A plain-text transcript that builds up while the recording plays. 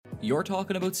you're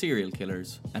talking about serial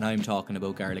killers, and I'm talking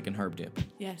about garlic and herb dip.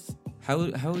 Yes. How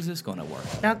is this going to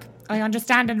work? Look, I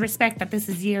understand and respect that this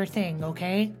is your thing,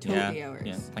 okay? Totally ours.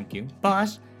 Yeah, thank you.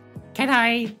 But can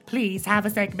I please have a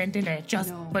segment in it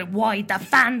just by why the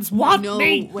fans want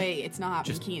me? No way, it's not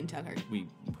happening. Cian, tell her. We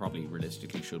probably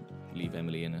realistically should leave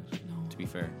Emily in it, to be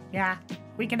fair. Yeah,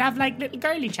 we can have like little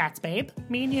girly chats, babe.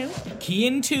 Me and you.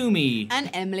 Cian Toomey. And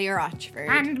Emily Rochford.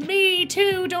 And me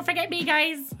too, don't forget me,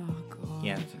 guys. Oh, God.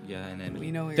 Yeah, and Emily.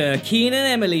 We know you're... The Cian and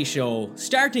Emily show,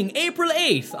 starting April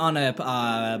 8th on a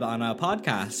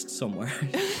podcast somewhere.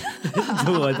 I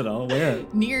don't know where.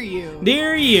 Near you.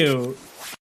 Near you.